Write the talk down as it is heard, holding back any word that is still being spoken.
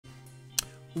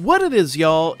What it is,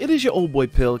 y'all, it is your old boy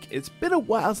Pilk. It's been a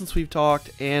while since we've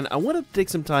talked, and I want to take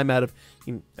some time out of...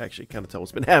 You can actually kind of tell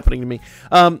what's been happening to me.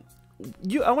 I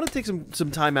want to take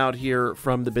some time out here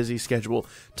from the busy schedule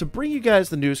to bring you guys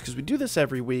the news, because we do this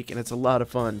every week, and it's a lot of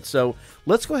fun. So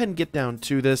let's go ahead and get down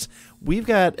to this. We've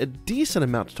got a decent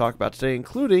amount to talk about today,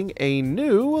 including a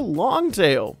new long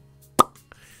tail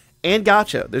and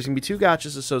gacha. There's going to be 2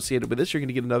 gachas associated with this. You're going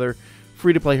to get another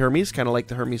free-to-play Hermes, kind of like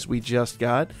the Hermes we just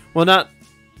got. Well, not...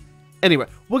 Anyway,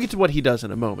 we'll get to what he does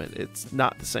in a moment. It's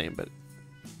not the same, but...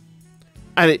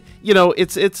 I mean, you know,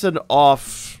 it's an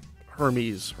off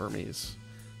Hermes.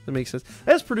 That makes sense.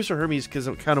 As producer Hermes, because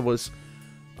it kind of was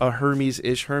a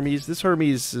Hermes-ish Hermes. This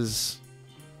Hermes is...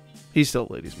 He's still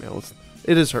a ladies' man.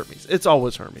 It is Hermes. It's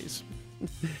always Hermes.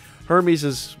 Hermes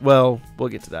is... Well, we'll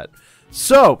get to that.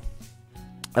 So,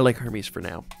 I like Hermes for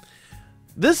now.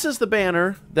 This is the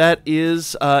banner that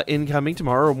is incoming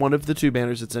tomorrow, or one of the 2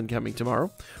 banners that's incoming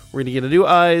tomorrow. We're going to get a new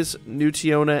Eyes, new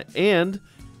Tiona, and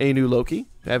a new Loki.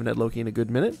 I haven't had Loki in a good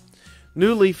minute.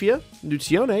 New Leafia, new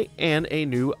Tione, and a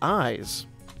new Eyes.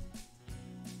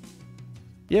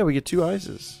 Yeah, we get 2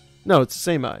 Eyes. No, it's the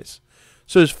same Eyes.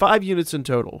 So there's 5 units in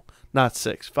total. Not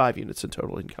 6. 5 units in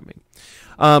total incoming.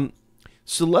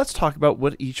 So let's talk about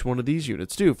what each one of these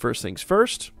units do. First things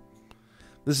first.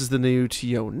 This is the new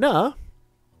Tiona.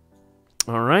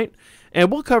 Alright,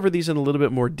 and we'll cover these in a little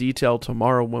bit more detail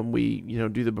tomorrow when we,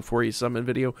 do the Before You Summon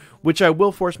video, which I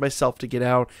will force myself to get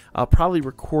out. I'll probably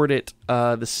record it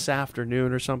this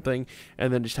afternoon or something,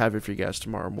 and then just have it for you guys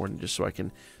tomorrow morning, just so I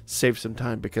can save some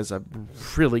time, because I've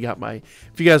really got my...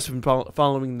 If you guys have been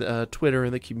following the Twitter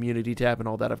and the community tab and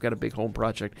all that, I've got a big home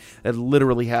project that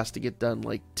literally has to get done,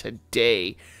 like,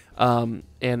 today. And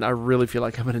I really feel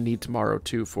like I'm going to need tomorrow,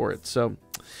 too, for it. So,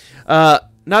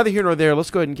 neither here nor there. Let's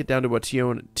go ahead and get down to what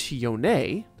Tione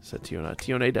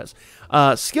does.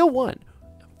 Skill 1,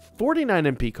 49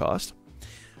 MP cost.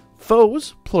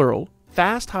 Foes, plural,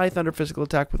 fast, high thunder physical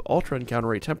attack with ultra and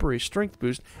counter a temporary strength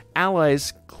boost.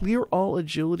 Allies, clear all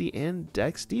agility and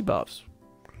dex debuffs.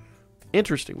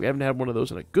 Interesting. We haven't had one of those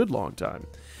in a good long time.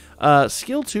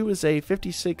 Skill 2 is a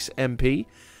 56 MP.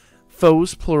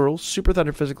 Foes, plural, super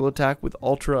thunder physical attack with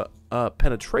ultra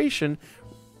penetration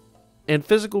and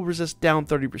physical resist down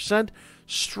 30%,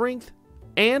 strength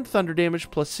and thunder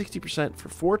damage plus 60% for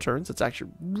 4 turns. That's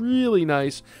actually really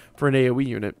nice for an AoE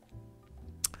unit.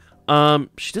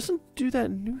 She doesn't do that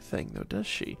new thing though, does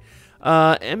she?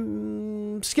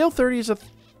 Skill 3 is a 30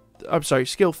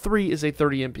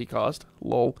 MP cost.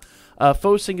 Lol.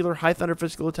 Foe singular high thunder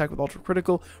physical attack with ultra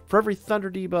critical. For every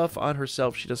thunder debuff on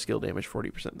herself, she does skill damage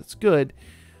 40%. That's good.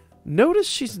 Notice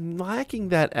she's lacking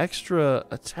that extra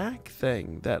attack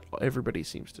thing that everybody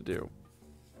seems to do.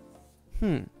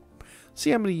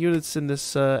 See how many units in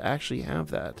this actually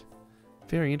have that.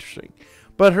 Very interesting.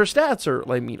 But her stats are,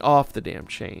 off the damn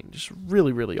chain. Just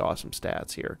really, really awesome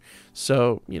stats here.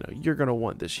 So, you're going to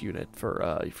want this unit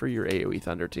for your AoE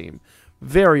Thunder team.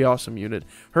 Very awesome unit.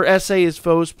 Her SA is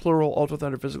Foes, plural, Ultra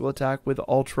Thunder physical attack with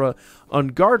Ultra on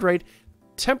guard rate.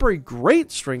 Temporary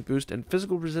great strength boost and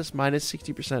physical resist minus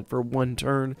 60% for 1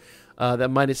 turn. That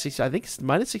minus 60, I think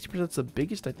minus 60% is the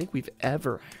biggest I think we've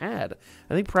ever had.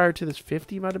 I think prior to this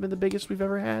 50 might have been the biggest we've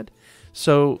ever had.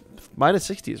 So minus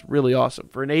 60 is really awesome.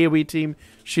 For an AoE team,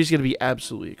 she's going to be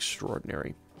absolutely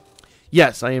extraordinary.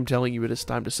 Yes, I am telling you it is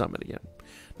time to summon again.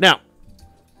 Now,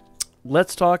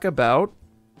 let's talk about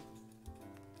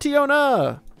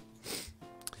Tiona.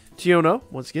 Tiona,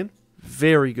 once again,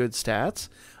 very good stats.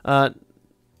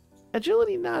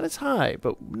 Agility not as high,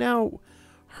 but now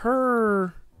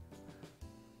her...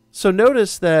 So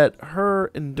notice that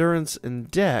her endurance and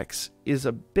dex is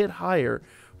a bit higher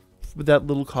with that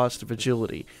little cost of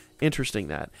agility. Interesting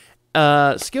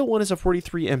that. Skill 1 is a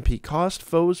 43 MP cost.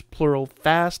 Foes, plural,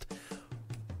 fast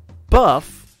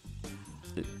buff.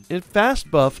 In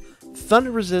fast buff,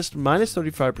 thunder resist minus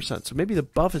 35%. So maybe the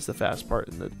buff is the fast part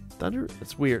and the thunder...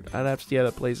 That's weird. I'd have to see how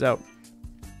that plays out.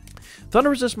 Thunder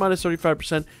resist minus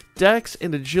 35%, dex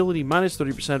and agility minus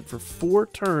 30% for 4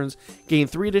 turns, gain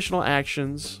 3 additional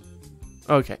actions.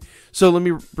 Okay, so let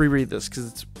me reread this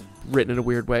because it's written in a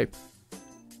weird way.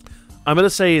 I'm going to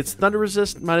say it's thunder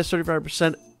resist minus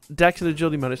 35%, dex and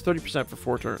agility minus 30% for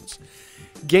 4 turns.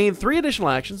 Gain 3 additional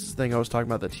actions. This is the thing I was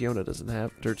talking about that Tiona doesn't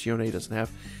have, or Tione doesn't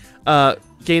have.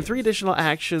 Gain 3 additional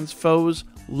actions, foes,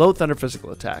 low thunder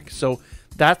physical attack. So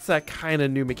that's that kind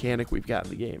of new mechanic we've got in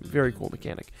the game. Very cool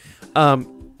mechanic.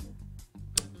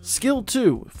 Skill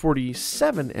 2,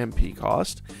 47 MP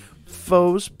cost.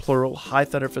 Foes, plural, high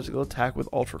thunder physical attack with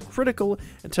ultra critical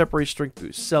and temporary strength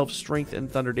boost. Self, strength,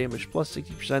 and thunder damage plus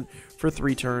 60% for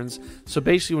 3 turns. So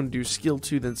basically, you want to do skill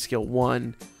 2, then skill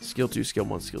 1, skill 2, skill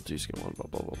 1, skill 2, skill 1, blah,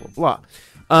 blah, blah, blah,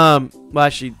 blah. Well,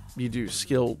 actually, you do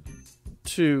skill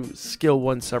 2, skill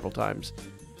 1 several times.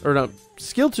 Or no,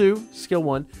 skill 2, skill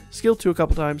 1, skill 2 a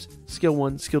couple times, skill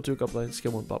 1, skill 2 a couple times,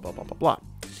 skill 1, blah, blah, blah, blah, blah.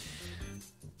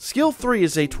 Skill 3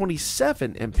 is a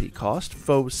 27 MP cost,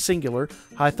 foe singular,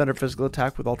 high thunder physical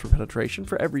attack with ultra penetration.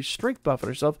 For every strength buff on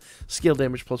herself, skill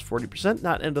damage plus 40%,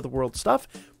 not end of the world stuff,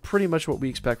 pretty much what we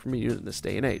expect from a unit in this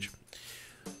day and age.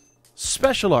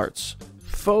 Special arts,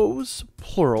 foes,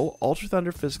 plural, ultra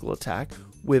thunder physical attack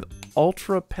with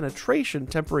ultra penetration,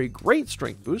 temporary great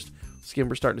strength boost. Again,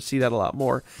 we're starting to see that a lot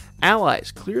more.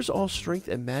 Allies, clears all strength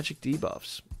and magic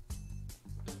debuffs.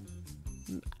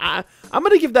 I'm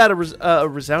going to give that a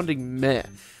resounding meh.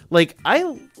 Like,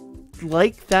 I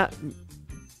like that,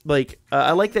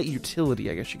 I like that utility,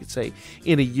 I guess you could say,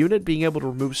 in a unit being able to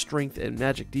remove strength and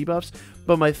magic debuffs.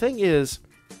 But my thing is,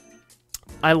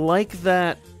 I like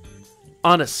that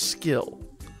on a skill.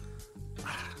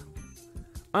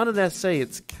 On an SA,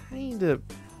 it's kind of...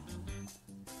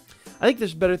 I think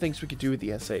there's better things we could do with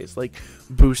the SAs, like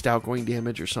boost outgoing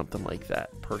damage or something like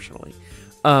that, personally.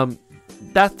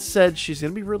 That said, she's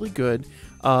going to be really good.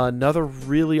 Another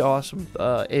really awesome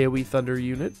AoE Thunder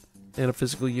unit, and a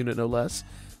physical unit no less.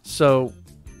 So,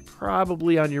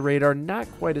 probably on your radar. Not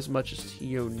quite as much as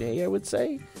Tione, I would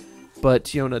say. But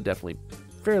Tiona definitely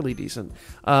fairly decent.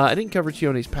 I didn't cover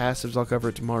Tione's passives. I'll cover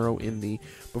it tomorrow in the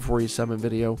Before You Summon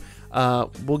video.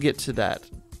 We'll get to that.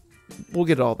 We'll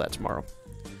get to all that tomorrow.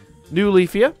 New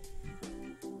Leafia.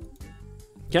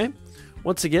 Okay.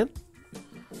 Once again,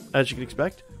 as you can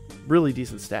expect, really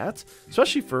decent stats,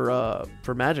 especially for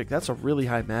magic. That's a really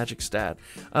high magic stat.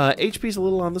 HP's a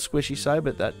little on the squishy side,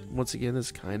 but that once again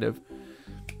is kind of,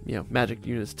 you know, magic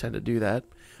units tend to do that.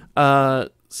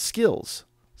 Skills.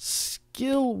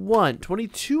 Skill 1,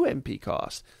 22 MP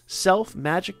cost. Self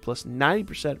magic plus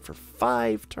 90% for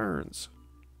 5 turns.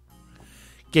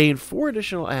 Gain 4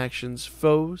 additional actions.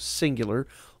 Foe singular.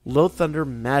 Low thunder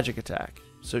magic attack.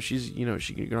 So she's, you know,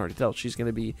 you can already tell she's going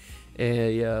to be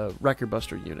a Record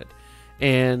Buster unit.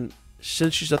 And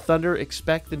since she's a Thunder,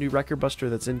 expect the new Record Buster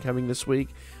that's incoming this week,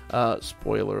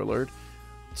 spoiler alert,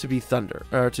 to be Thunder,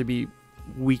 or to be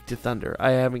weak to Thunder.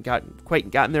 I haven't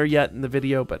quite gotten there yet in the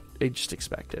video, but I just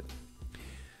expect it.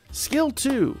 Skill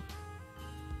 2,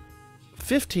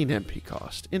 15 MP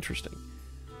cost. Interesting.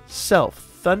 Self,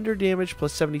 Thunder damage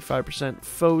plus 75%,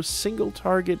 foe single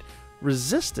target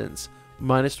resistance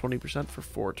minus 20% for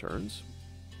 4 turns.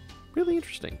 Really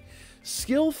interesting.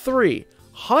 Skill 3,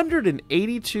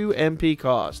 182 MP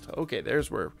cost. Okay, there's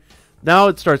where... Now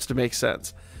it starts to make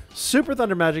sense. Super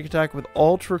Thunder magic attack with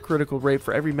ultra critical rate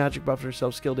for every magic buff on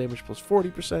herself. Skill damage plus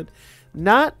 40%.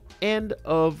 Not end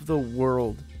of the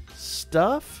world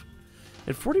stuff.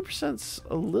 And 40%'s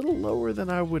a little lower than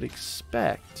I would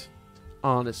expect,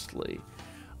 honestly.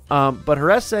 But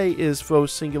her SA is foe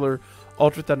singular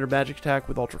Ultra Thunder magic attack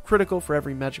with ultra critical for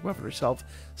every magic buff on herself.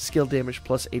 Skill damage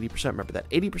plus 80%. Remember that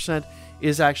 80%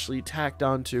 is actually tacked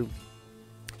onto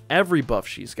every buff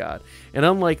she's got. And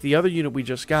unlike the other unit we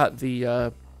just got,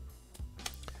 the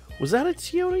was that a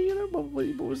Tiona unit? What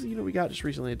was the unit we got just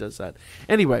recently that does that?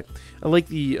 Anyway, I like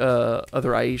the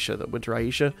other Aisha, the Winter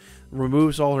Aisha,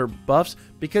 removes all her buffs.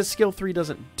 Because skill 3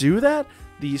 doesn't do that,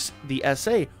 the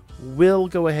SA will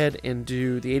go ahead and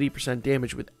do the 80%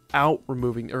 damage without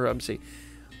removing, or I'm saying,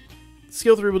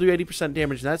 skill 3 will do 80%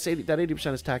 damage, and that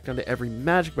 80% is tacked onto every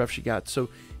magic buff she got. So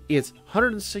it's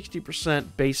 160%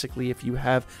 basically if you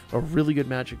have a really good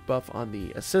magic buff on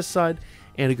the assist side,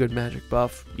 and a good magic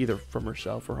buff either from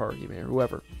herself or Haruhime or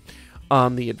whoever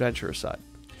on the adventurer side.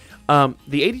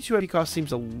 The 82 MP cost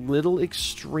seems a little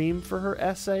extreme for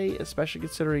her SA, especially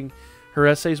considering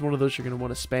her SA is one of those you're going to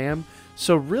want to spam.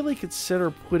 So really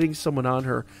consider putting someone on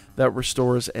her that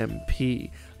restores MP.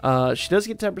 She does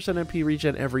get 10% MP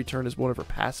regen every turn as one of her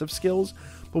passive skills,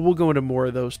 but we'll go into more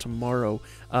of those tomorrow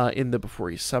in the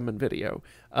Before You Summon video.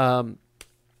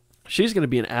 She's going to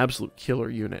be an absolute killer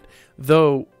unit,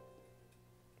 though.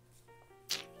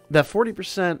 That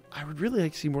 40%, I would really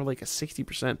like to see more like a 60%.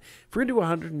 If we're going to do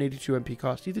 182 MP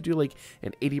cost, either do like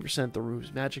an 80% that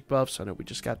removes magic buffs. I know we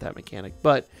just got that mechanic,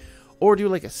 but... Or do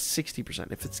like a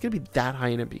 60%. If it's going to be that high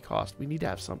in MP cost, we need to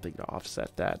have something to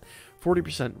offset that.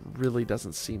 40% really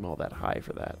doesn't seem all that high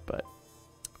for that, but...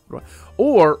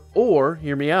 Or,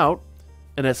 hear me out,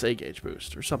 an SA gauge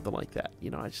boost or something like that. You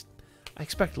know, I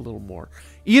expect a little more.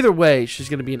 Either way, she's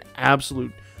going to be an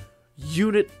absolute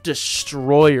unit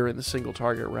destroyer in the single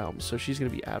target realm. So she's going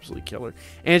to be absolutely killer.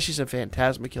 And she's a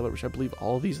Phantasma killer, which I believe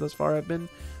all of these thus far have been.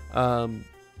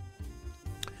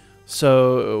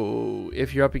 So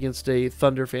if you're up against a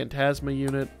Thunder Phantasma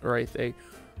unit, or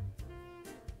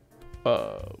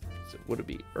would it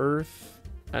be Earth?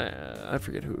 I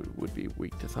forget who would be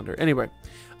weak to Thunder. Anyway,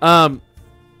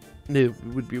 it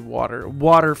would be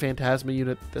Water Phantasma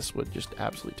unit. This would just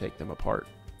absolutely take them apart.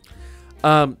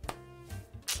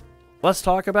 Let's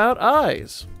talk about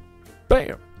eyes.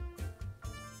 Bam.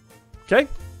 Okay.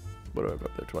 What do I have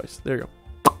up there twice? There you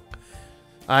go.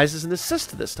 Eyes is an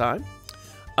assist this time.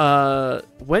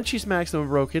 When she's maximum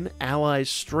broken, allies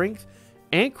strength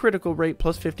and critical rate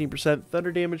plus 15%,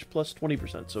 thunder damage plus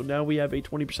 20%. So now we have a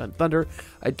 20% thunder.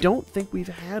 I don't think we've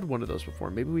had one of those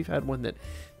before. Maybe we've had one that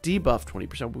debuffed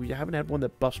 20%, but we haven't had one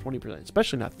that buffs 20%,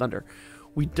 especially not thunder.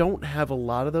 We don't have a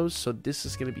lot of those, so this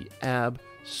is going to be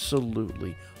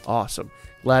absolutely awesome.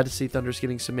 Glad to see Thunder's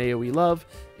getting some AoE love,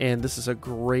 and this is a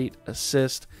great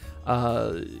assist.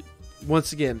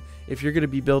 Once again, if you're going to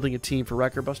be building a team for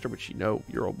Record Buster, which you know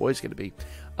your old boy's going to be,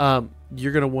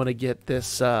 you're going to want to get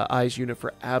this Eyes unit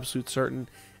for absolute certain,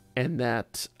 and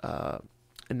that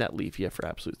Leafia for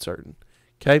absolute certain.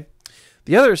 Okay,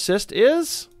 the other assist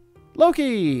is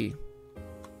Loki.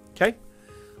 Okay,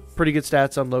 pretty good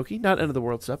stats on Loki. Not end of the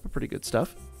world stuff, but pretty good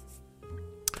stuff.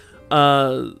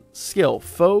 Skill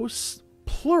foes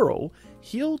plural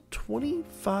heal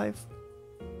minus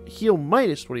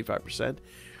 25%.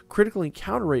 Critical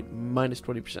encounter rate minus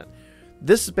 20%.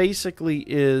 This basically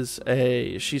is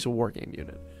she's a war game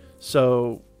unit,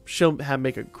 so she'll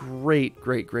make a great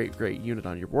unit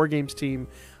on your war games team.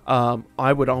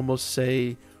 I would almost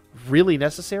say really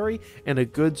necessary and a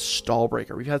good stall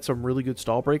breaker. We've had some really good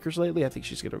stall breakers lately. I think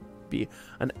she's going to be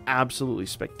an absolutely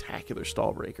spectacular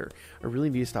stall breaker. I really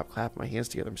need to stop clapping my hands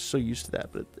together. I'm so used to that,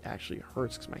 but it actually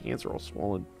hurts because my hands are all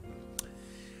swollen.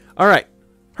 All right,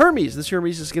 Hermes. This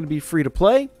Hermes is going to be free to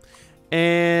play.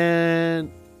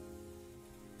 And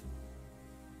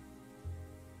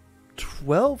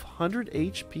 1200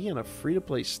 HP and a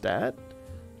free-to-play stat?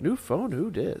 New phone,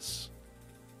 who dis?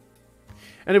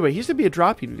 Anyway, he's going to be a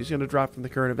drop unit. He's going to drop from the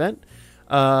current event.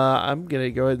 I'm going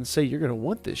to go ahead and say you're going to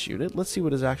want this unit. Let's see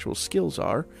what his actual skills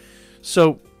are.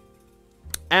 So,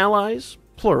 allies,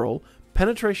 plural,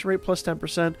 penetration rate plus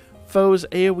 10%, foes,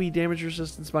 AoE damage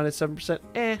resistance minus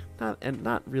 7%.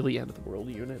 Not really end of the world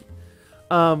unit.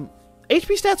 HP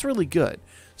stats really good.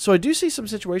 So I do see some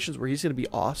situations where he's going to be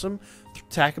awesome.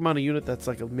 Tack him on a unit that's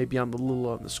like maybe on the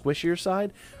squishier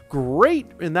side. Great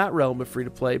in that realm of free to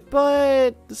play,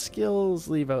 but the skills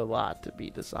leave a lot to be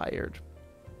desired,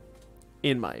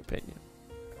 in my opinion.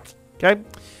 Okay,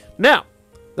 now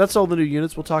that's all the new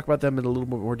units. We'll talk about them in a little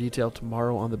bit more detail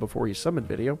tomorrow on the Before You Summon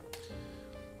video.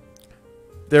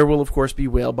 There will of course be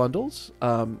whale bundles.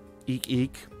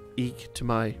 Eek to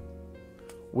my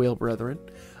whale brethren.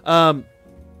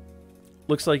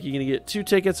 Looks like you're going to get 2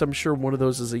 tickets. I'm sure one of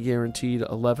those is a guaranteed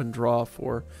 11 draw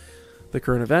for the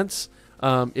current events.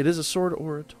 It is a Sword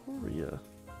Oratoria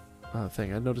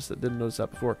thing. Didn't notice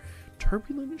that before.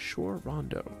 Turbulent Shore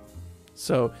Rondo.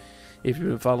 So, if you've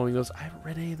been following those, I haven't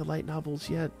read any of the light novels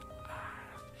yet.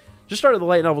 Just started the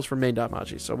light novels from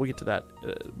Main.Maji, so we'll get to that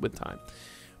with time.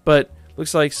 But,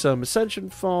 looks like some Ascension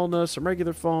Fauna, some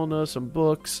regular Fauna, some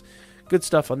books. Good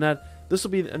stuff on that. This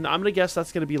will be, and I'm going to guess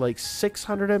that's going to be like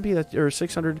 600 MP, or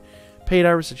 600 paid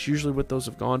hours. That's usually what those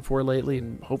have gone for lately,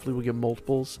 and hopefully we'll get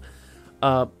multiples.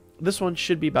 This one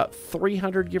should be about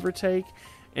 300, give or take,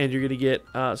 and you're going to get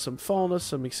some Fauna,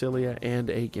 some Exilia, and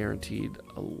a guaranteed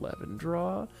 11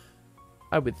 draw.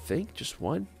 I would think, just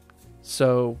one.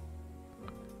 So,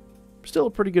 still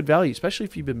a pretty good value, especially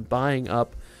if you've been buying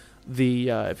up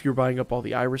if you were buying up all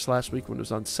the Iris last week when it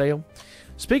was on sale.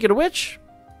 Speaking of which,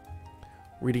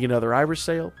 reading another Iris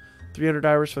sale, 300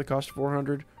 Iris for the cost of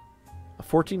 400,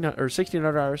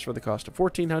 1,600 Iris for the cost of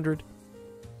 1,400.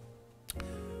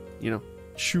 You know,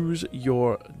 choose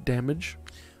your damage.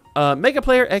 Mega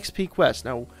Player XP Quest.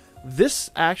 Now,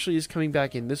 this actually is coming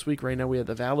back in this week. Right now, we have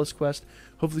the Valis Quest.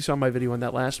 Hopefully, you saw my video on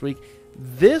that last week.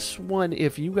 This one,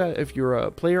 if you're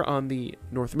a player on the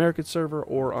North American server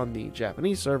or on the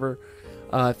Japanese server,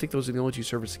 I think those are the only 2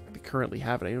 servers that currently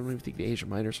have it. I don't even think the Asia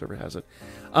Minor server has it.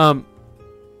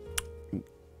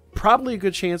 Probably a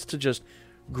good chance to just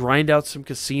grind out some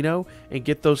casino and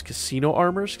get those casino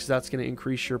armors, because that's going to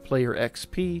increase your player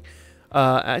XP.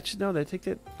 Actually, no, I take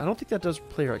that. I don't think that does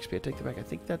player XP. I take that back. I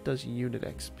think that does unit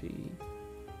XP.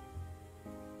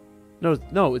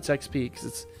 No, it's XP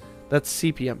because that's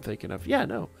CP I'm thinking of. Yeah,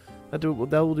 no, that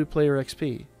will do player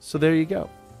XP. So there you go.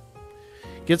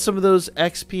 Get some of those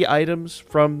XP items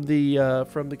from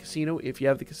the casino if you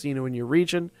have the casino in your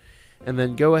region, and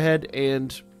then go ahead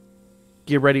and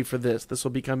get ready for this. This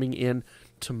will be coming in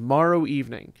tomorrow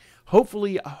evening.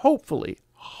 Hopefully, I'm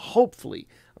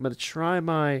going to try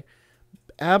my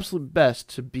absolute best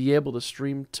to be able to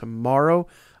stream tomorrow.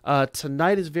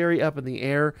 Tonight is very up in the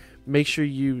air. Make sure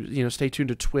you stay tuned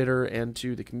to Twitter and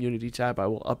to the community tab. I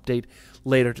will update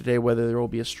later today whether there will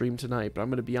be a stream tonight. But I'm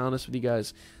going to be honest with you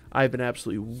guys. I've been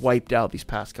absolutely wiped out these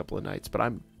past couple of nights, but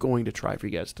I'm going to try for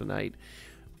you guys tonight.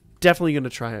 Definitely going to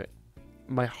try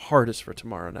my hardest for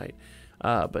tomorrow night.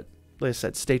 But like I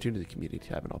said, stay tuned to the community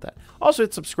tab and all that. Also,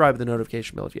 hit subscribe to the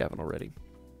notification bell if you haven't already.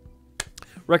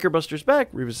 Record Buster's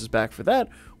back. Revis is back for that.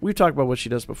 We've talked about what she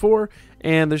does before,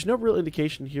 and there's no real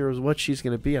indication here as what she's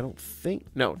going to be. I don't think.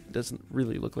 No, it doesn't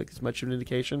really look like as much of an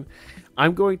indication.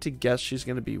 I'm going to guess she's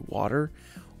going to be water,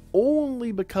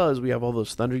 only because we have all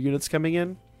those thunder units coming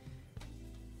in.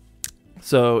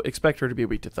 So expect her to be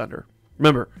weak to thunder.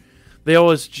 Remember, they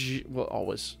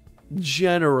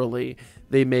generally,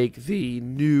 they make the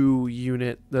new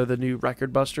unit, the new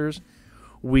Record Busters,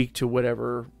 weak to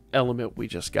whatever element we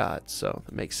just got, so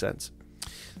that makes sense.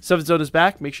 7th Zone is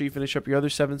back. Make sure you finish up your other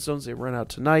 7 zones. They run out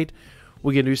tonight.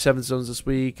 We'll get new 7 zones this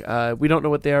week. We don't know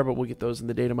what they are, but we'll get those in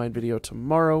the data mine video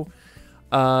tomorrow.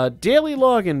 Daily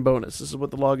login bonus. This is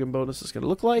what the login bonus is going to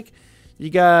look like. You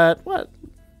got, what,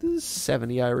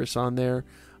 70 iris on there.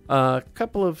 A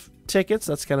couple of tickets.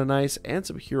 That's kind of nice. And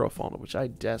some hero fauna, which I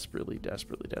desperately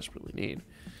need.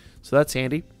 So that's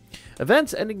handy.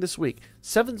 Events ending this week.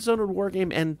 7th Zone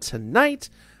Wargame end tonight.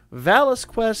 Valis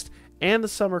Quest and the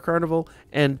Summer Carnival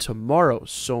end tomorrow.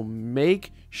 So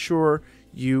make sure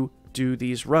you do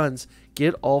these runs.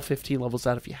 Get all 15 levels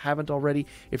out if you haven't already.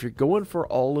 If you're going for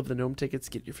all of the gnome tickets,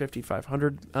 get your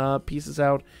 5,500 pieces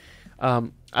out.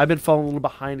 I've been falling a little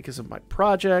behind because of my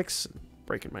projects,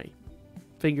 breaking my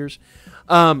fingers.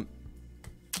 So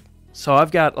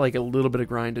I've got like a little bit of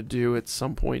grind to do at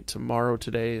some point tomorrow,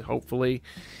 today, hopefully.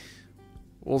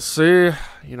 We'll see.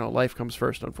 Life comes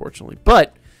first, unfortunately.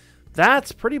 But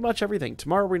that's pretty much everything.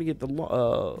 Tomorrow we're going to get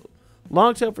the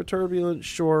Longtail for Turbulent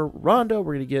Shore Rondo.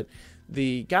 We're going to get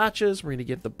the gachas. We're going to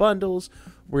get the bundles.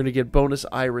 We're going to get bonus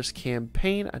Iris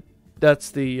campaign. That's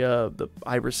the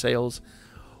Iris sales.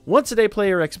 Once a day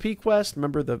player XP quest.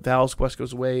 Remember, the Val's quest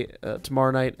goes away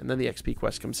tomorrow night, and then the XP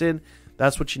quest comes in.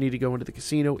 That's what you need to go into the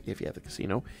casino, if you have the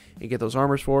casino, and get those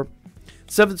armors for.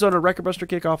 7th Zone and Record Buster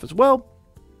kickoff as well.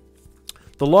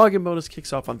 The login bonus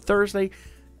kicks off on Thursday.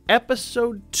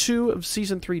 Episode 2 of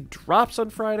Season 3 drops on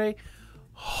Friday.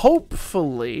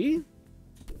 Hopefully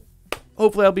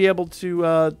I'll be able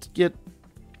to get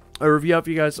a review out for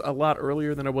you guys a lot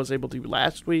earlier than I was able to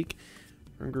last week.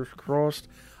 Fingers crossed.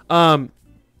 And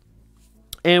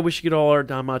we should get all our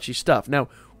Danmachi stuff. Now,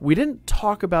 we didn't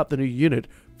talk about the new unit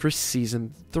for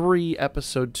Season 3,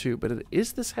 Episode 2, but it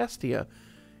is this Hestia,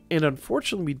 and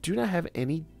unfortunately, we do not have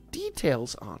any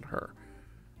details on her.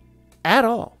 At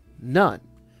all. None.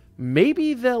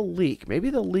 Maybe they'll leak. Maybe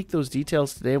they'll leak those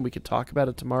details today, and we could talk about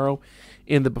it tomorrow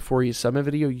in the Before You Summon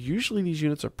video. Usually, these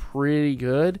units are pretty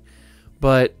good,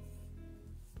 but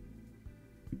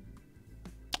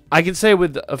I can say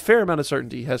with a fair amount of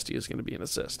certainty, Hestia is going to be an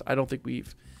assist. I don't think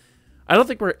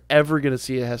we're ever going to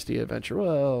see a Hestia adventure.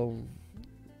 Well,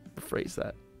 rephrase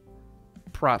that.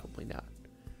 Probably not.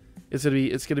 It's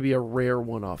gonna be a rare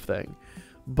one-off thing,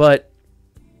 but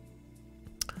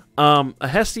a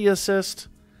Hestia assist.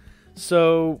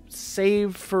 So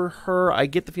save for her. I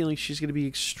get the feeling she's gonna be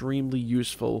extremely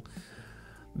useful.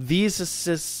 These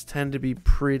assists tend to be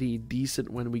pretty decent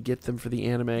when we get them for the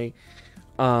anime.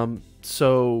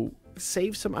 So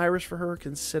save some Iris for her.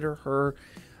 Consider her.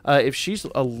 If she's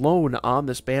alone on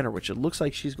this banner, which it looks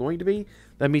like she's going to be,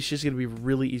 that means she's going to be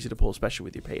really easy to pull, especially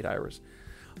with your paid Iris.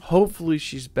 Hopefully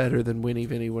she's better than Winnie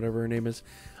Vinny, whatever her name is.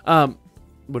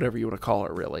 Whatever you want to call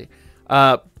her, really.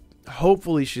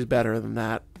 Hopefully she's better than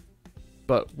that.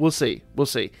 But we'll see. We'll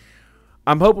see.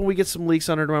 I'm hoping we get some leaks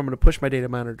on her. I'm going to push my data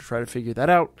miner to try to figure that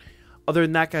out. Other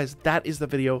than that, guys, that is the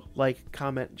video. Like,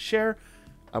 comment, and share.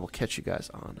 I will catch you guys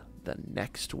on the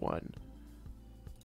next one.